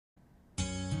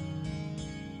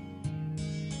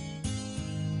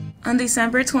On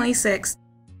December 26th,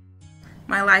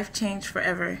 my life changed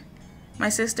forever. My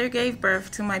sister gave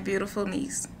birth to my beautiful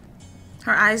niece.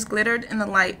 Her eyes glittered in the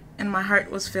light, and my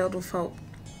heart was filled with hope.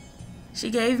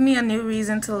 She gave me a new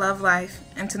reason to love life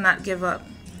and to not give up.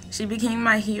 She became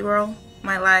my hero,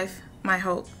 my life, my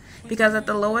hope, because at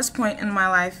the lowest point in my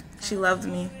life, she loved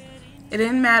me. It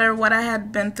didn't matter what I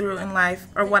had been through in life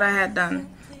or what I had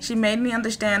done. She made me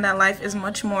understand that life is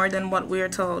much more than what we are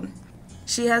told.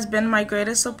 She has been my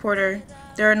greatest supporter.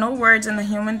 There are no words in the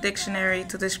human dictionary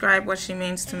to describe what she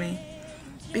means to me.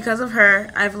 Because of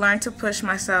her, I've learned to push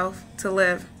myself, to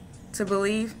live, to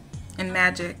believe in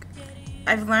magic.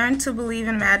 I've learned to believe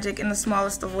in magic in the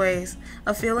smallest of ways,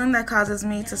 a feeling that causes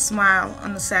me to smile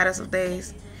on the saddest of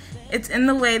days. It's in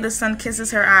the way the sun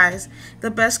kisses her eyes,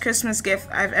 the best Christmas gift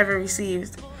I've ever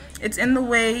received. It's in the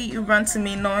way you run to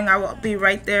me knowing I will be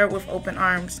right there with open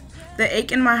arms. The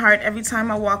ache in my heart every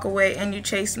time I walk away and you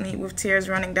chase me with tears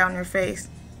running down your face.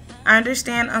 I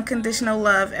understand unconditional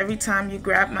love every time you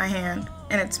grab my hand,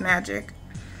 and it's magic.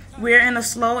 We're in a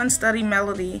slow and steady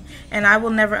melody, and I will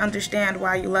never understand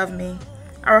why you love me.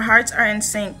 Our hearts are in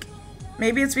sync.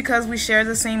 Maybe it's because we share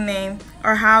the same name,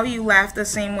 or how you laugh the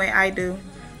same way I do.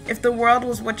 If the world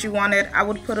was what you wanted, I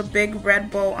would put a big red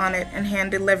bow on it and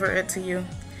hand deliver it to you,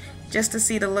 just to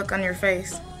see the look on your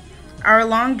face. Our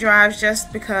long drives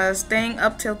just because, staying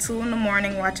up till 2 in the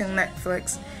morning watching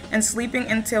Netflix, and sleeping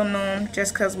until noon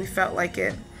just because we felt like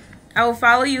it. I will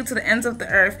follow you to the ends of the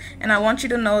earth, and I want you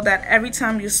to know that every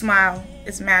time you smile,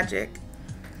 it's magic.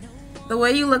 The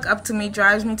way you look up to me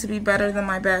drives me to be better than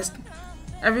my best.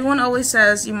 Everyone always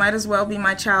says you might as well be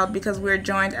my child because we're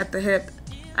joined at the hip.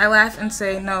 I laugh and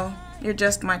say, no, you're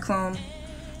just my clone.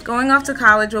 Going off to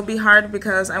college will be hard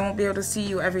because I won't be able to see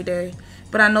you every day,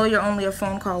 but I know you're only a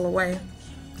phone call away.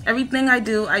 Everything I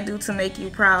do to make you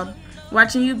proud.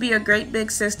 Watching you be a great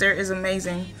big sister is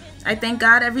amazing. I thank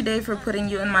God every day for putting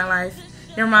you in my life.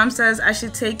 Your mom says I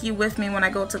should take you with me when I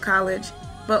go to college,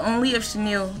 but only if she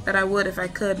knew that I would if I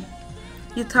could.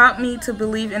 You taught me to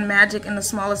believe in magic in the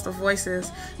smallest of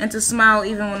voices, and to smile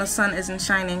even when the sun isn't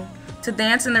shining, to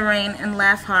dance in the rain and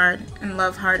laugh hard and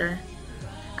love harder.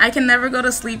 I can never go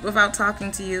to sleep without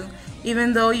talking to you.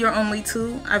 Even though you're only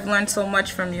 2, I've learned so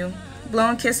much from you.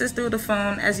 Blowing kisses through the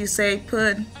phone as you say,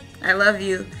 Pud, I love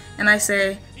you, and I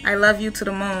say, I love you to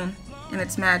the moon, and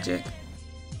it's magic.